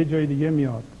یه جای دیگه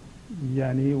میاد،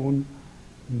 یعنی اون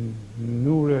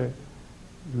نور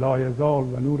لایزال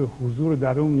و نور حضور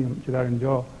درون که در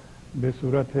اینجا به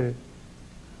صورت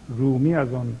رومی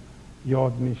از آن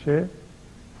یاد میشه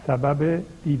سبب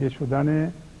دیده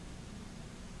شدن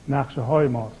نقشه های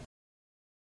ماست.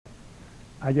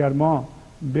 اگر ما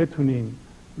بتونیم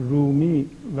رومی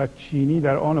و چینی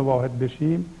در آن واحد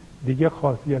بشیم دیگه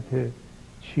خاصیت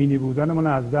چینی بودنمون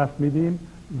از دست میدیم،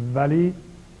 ولی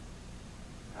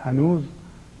هنوز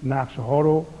نقشه ها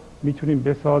رو میتونیم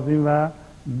بسازیم و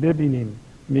ببینیم.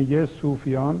 میگه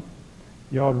صوفیان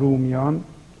یا رومیان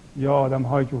یا آدم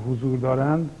هایی که حضور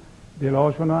دارند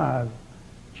دلهاشون رو از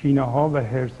کینه ها و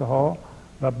حرص ها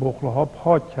و بخل ها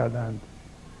پاک کردند.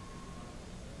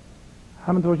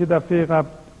 همونطور که دفعه قبل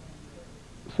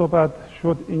صحبت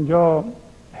شد اینجا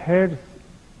حرص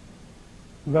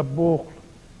و بخل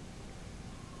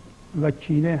و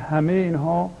کینه همه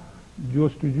اینها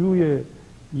جستجوی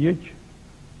یک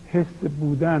حس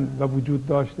بودن و وجود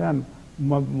داشتن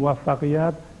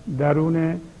موفقیت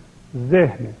درون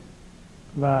ذهن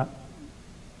و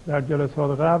در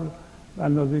جلسات قبل به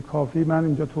اندازه کافی من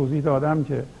اینجا توضیح دادم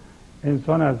که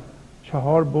انسان از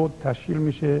 4 بعد تشکیل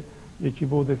میشه. یکی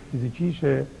بعد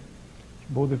فیزیکیشه،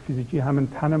 بعد فیزیکی همین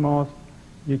تن ماست.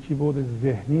 یکی بعد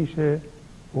ذهنیشه،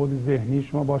 بعد ذهنی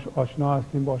شما باش آشنا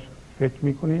هستین، باش فکر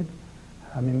میکنید،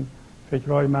 همین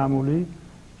فکرهای معمولی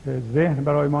که ذهن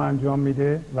برای ما انجام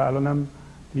میده. و الان هم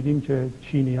دیدیم که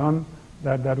چینیان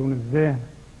در درون ذهن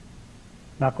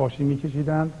نقاشی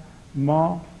میکشیدند.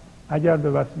 ما اگر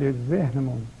به وسیله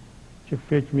ذهنمون که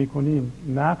فکر میکنیم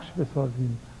نقش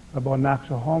بسازیم و با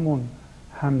نقشه هامون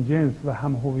هم جنس و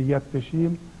هم هویت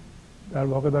بشیم در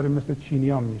واقع داریم مثل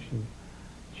چینیان میشیم.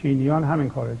 چینیان همین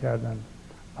کار کردند.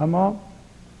 اما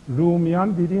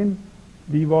رومیان دیدین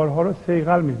دیوارها رو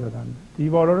صیقل میزدن.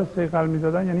 دیوارها رو صیقل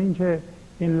میزدن یعنی اینکه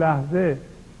این لحظه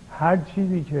هر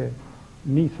چیزی که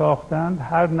میساختند،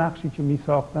 هر نقشی که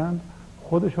میساختند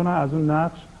خودشون رو از اون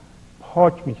نقش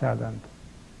پاک میکردند.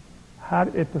 هر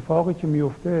اتفاقی که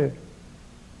میفته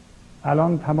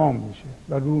الان تمام میشه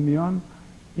و رومیان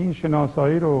این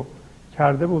شناسایی رو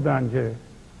کرده بودند که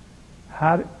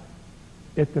هر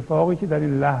اتفاقی که در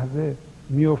این لحظه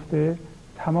میفته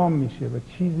تمام میشه و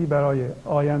چیزی برای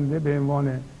آینده به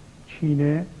عنوان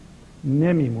کینه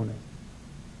نمیمونه.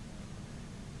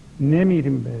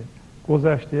 نمیریم به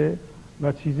گذشته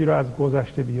و چیزی رو از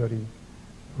گذشته بیاریم.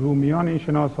 رومیان این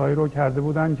شناسایی رو کرده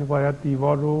بودند که باید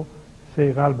دیوار رو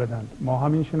صیقل بدن. ما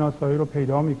همین شناسایی رو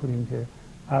پیدا میکنیم که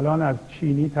الان از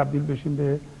چینی تبدیل بشیم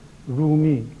به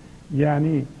رومی،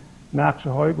 یعنی نقشه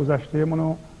های گذشته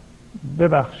منو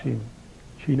ببخشیم،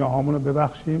 کینه هامونو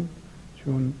ببخشیم،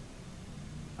 چون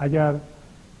اگر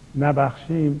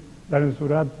نبخشیم در این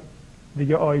صورت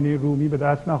دیگه آینه رومی به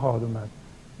دست نخواهد اومد.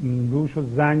 روشو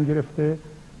زنگ گرفته،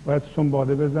 باید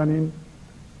سنباده بزنیم.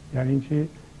 یعنی چی؟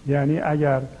 یعنی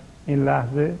اگر این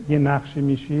لحظه یه نقشی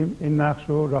میشیم این نقش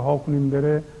رو رها کنیم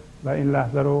بره و این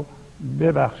لحظه رو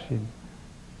ببخشیم.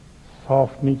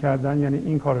 صاف میکردن یعنی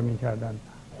این کار رو میکردن،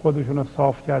 خودشون رو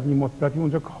صاف کردن، مدتی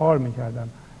اونجا کار میکردن.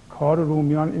 کار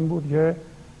رومیان این بود که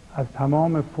از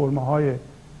تمام فرمهای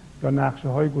یا نقشه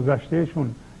های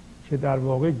گذشتهشون که در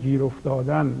واقع گیر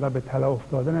افتادن و به طلا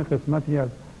افتادن قسمتی از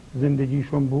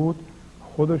زندگیشون بود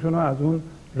خودشون رو از اون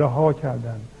رها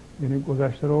کردن. یعنی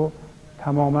گذشته رو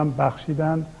تماما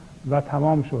بخشیدند و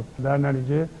تمام شد. در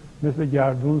نتیجه مثل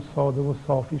گردون ساده و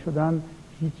صافی شدند،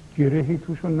 هیچ گرهی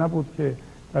توشون نبود که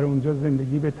در اونجا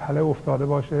زندگی به تله افتاده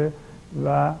باشه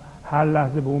و هر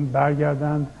لحظه به اون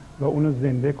برگردند و اونو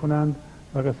زنده کنند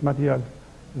و قسمتی از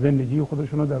زندگی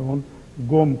خودشون رو در اون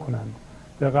گم کنند.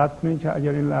 دقت کنید که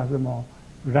اگر این لحظه ما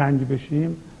رنگ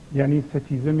بشیم یعنی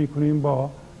ستیزه میکنیم با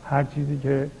هر چیزی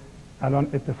که الان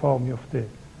اتفاق میفته.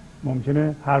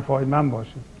 ممکنه حرفهای من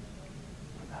باشه،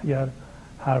 اگر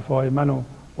حرفهای منو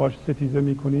باش ستیزه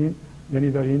میکنیم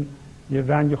یعنی دارین یه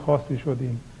رنگ خاصی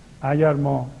شدیم. اگر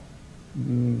ما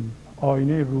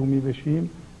آینه رومی بشیم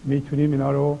میتونیم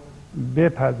اینا رو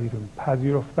بپذیریم.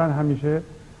 پذیرفتن همیشه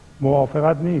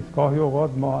موافقت نیست. گاهی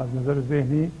اوقات ما از نظر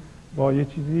ذهنی با یه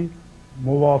چیزی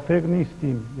موافق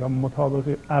نیستیم یا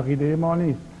مطابق عقیده ما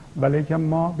نیست، ولی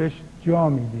ما بهش جا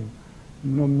میدیم،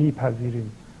 اونو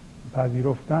میپذیریم.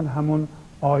 پذیرفتن همون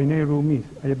آینه رومی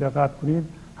است. اگه دقت کنید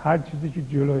هر چیزی که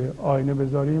جلوی آینه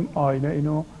بذاریم آینه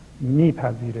اینو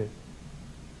میپذیره،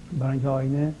 برای اینکه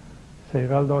آینه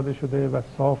صیقل داده شده و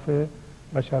صافه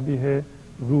و شبیه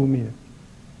رومیه.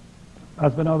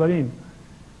 پس بنابراین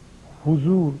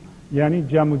حضور یعنی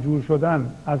جمع جور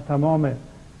شدن از تمام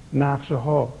نقشه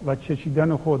ها و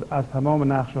چشیدن خود از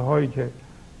تمام نقشه هایی که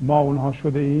ما اونها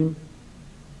شده ایم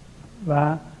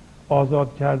و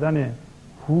آزاد کردن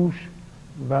هوش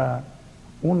و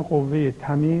اون قوه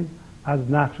تمیز از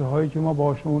نقشه هایی که ما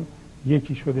باشون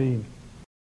یکی شده ایم.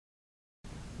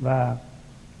 و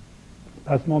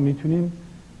پس ما میتونیم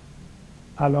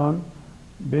الان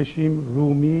بشیم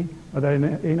رومی و در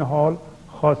این حال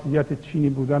خاصیت چینی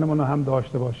بودنمون رو هم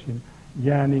داشته باشیم.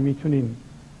 یعنی میتونیم،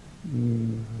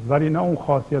 ولی نه اون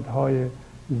خاصیت های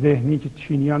ذهنی که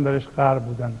چینیان درش غرق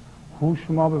بودن.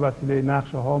 هوش ما به وسیله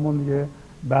نقشه هامون دیگه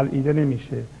بلعیده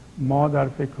نمیشه. ما در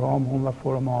فکرهامون و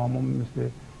فرمهامون مثل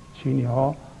چینی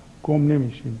ها گم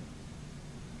نمیشیم.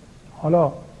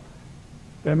 حالا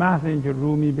به محض اینکه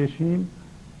رومی بشیم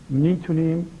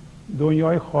میتونیم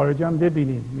دنیای خارج هم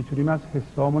ببینیم، میتونیم از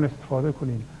حسامون استفاده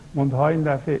کنیم. منتها این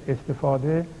دفعه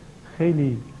استفاده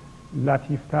خیلی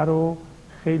لطیفتر و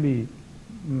خیلی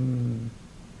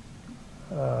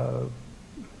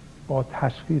با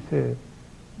تشخیص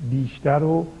بیشتر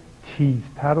و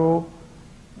تیزتر و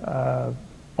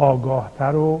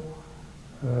آگاهتر و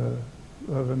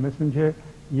مثل اینکه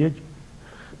یک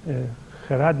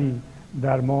خردی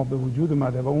در ما به وجود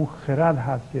اومده و اون خرد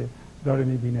هست که داره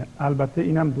میبینه. البته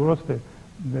اینم درسته،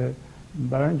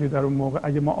 برای اینکه در اون موقع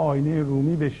اگه ما آینه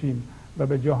رومی بشیم و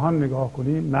به جهان نگاه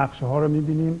کنیم نقشه ها رو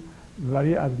میبینیم،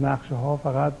 ولی از نقشه ها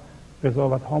فقط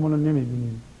قضاوت هامون رو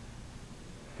نمیبینیم،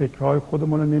 فکرهای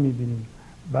خودمون رو نمیبینیم،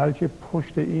 بلکه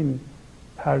پشت این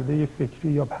پرده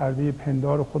فکری یا پرده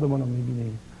پندار خودمون رو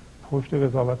میبینیم، پشت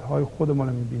قضاوت های خودمون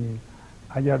رو میبینیم.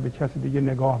 اگر به کسی دیگه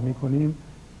نگاه میکنیم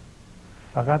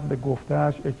فقط به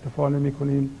گفتهش اکتفا نمی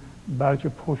کنیم، بلکه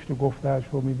پشت گفتهش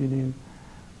رو میبینیم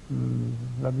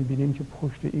و میبینیم که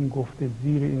پشت این گفته،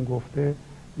 زیر این گفته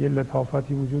یه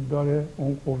لطافتی وجود داره،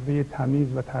 اون قوه تمیز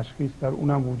و تشخیص در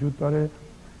اونم وجود داره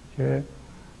که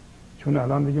چون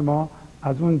الان دیگه ما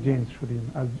از اون جنس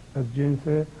شدیم، از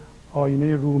جنس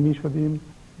آینه رومی شدیم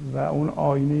و اون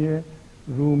آینه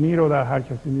رومی رو در هر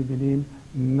کسی میبینیم،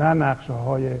 نه نقشه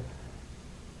های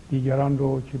دیگران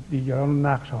رو که دیگران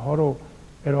نقشه ها رو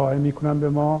ارائه میکنن به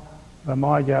ما و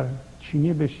ما اگر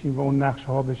چینی بشیم و اون نقشه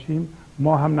ها بشیم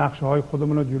ما هم نقشه های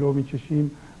خودمون رو جلو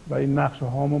میکشیم و این نقشه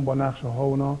هامون با نقشه ها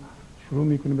اونا شروع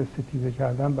میکنیم به ستیزه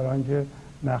کردن، برای اینکه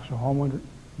نقشه هامون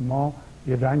ما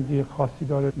یه رنگی خاصی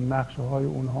داره، نقشه های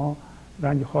اونها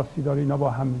رنگ خاصی داره، اینا با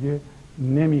همدیگه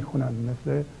نمیخونن،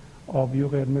 مثل آبی و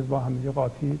قرمز با همدیگه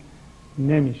قاطی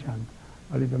نمیشن.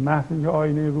 ولی به محض اینکه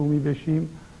آینه رومی بشیم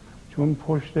چون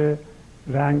پشت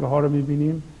رنگ ها رو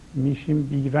میبینیم میشیم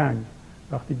بیرنگ.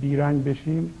 وقتی بیرنگ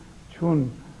بشیم چون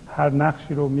هر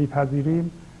نقشی رو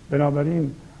میپذیریم،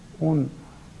 بنابراین اون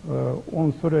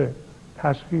عنصر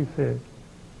تشخیص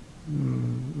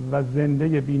و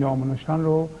زنده بینامونشان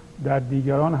رو در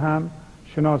دیگران هم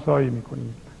شناسایی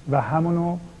میکنیم و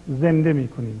همونو زنده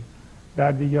میکنیم.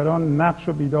 در دیگران نقش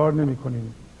رو بیدار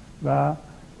نمیکنیم و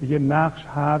دیگه نقش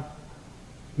حرف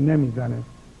نمیزنه.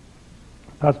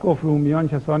 پس گفت رومیان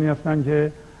کسانی هستند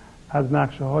که از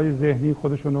نقشه های ذهنی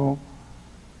خودشونو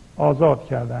آزاد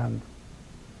کردند.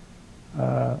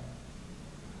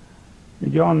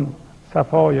 میگه آن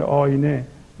صفای آینه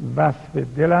وصف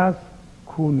دل است،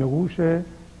 کو نقوش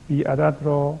بی عدد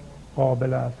را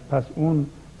قابل است. پس اون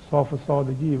صاف و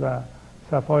سادگی و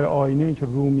صفای آینه که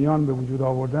رومیان به وجود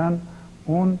آوردن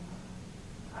اون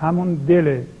همون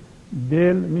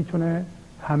دل میتونه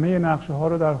همه نقشه ها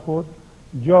رو در خود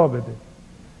جا بده.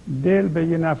 دل به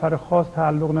یه نفر خاص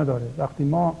تعلق نداره. وقتی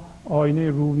ما آینه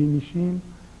روحی میشیم،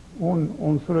 اون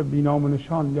عنصر بینام و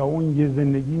نشان یا اون یه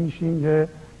زندگی میشیم که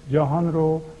جهان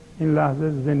رو این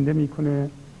لحظه زنده میکنه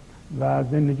و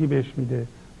زندگی بهش میده.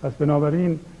 پس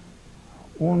بنابراین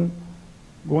اون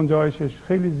گنجایشش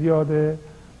خیلی زیاده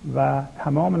و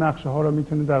تمام نقشه ها رو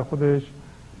میتونه در خودش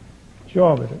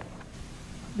جا بده.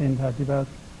 این ترتیب از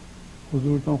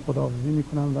حضورتون خداحافظی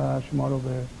میکنم و شما رو به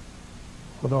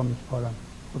خدا میسپارم.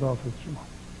 خداحافظ شما.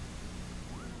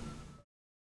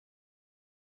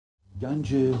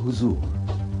 گنج حضور،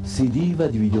 CD و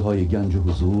دیویدیوهای گنج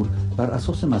حضور بر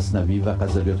اساس مثنوی و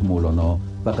غزلیات مولانا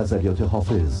و غزلیات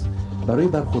حافظ برای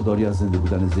برخورداری از زنده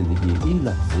بودن زندگی این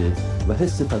لحظه و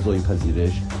حس فضای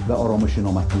پذیرش و آرامش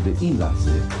نامحدود این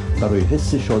لحظه، برای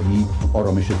حس شادی،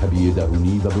 آرامش طبیعی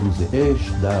درونی و بروز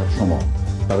عشق در شما،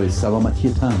 برای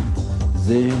سلامتی تن،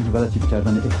 ذهن و لطیف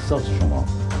کردن احساس شما،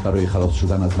 برای خلاص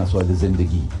شدن از مسائل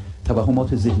زندگی،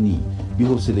 توهمات ذهنی،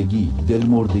 بی‌حوصلگی،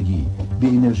 دلمردگی، بی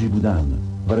انرژی بودن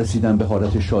و رسیدن به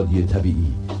حالت شادی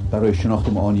طبیعی، برای شناخت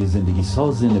معانی زندگی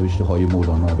ساز نوشته‌های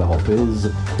مولانا و حافظ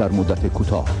در مدت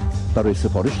کوتاه. برای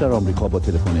سفارش در آمریکا با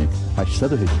تلفن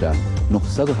 818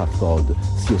 970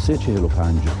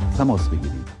 3345 تماس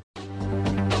بگیرید.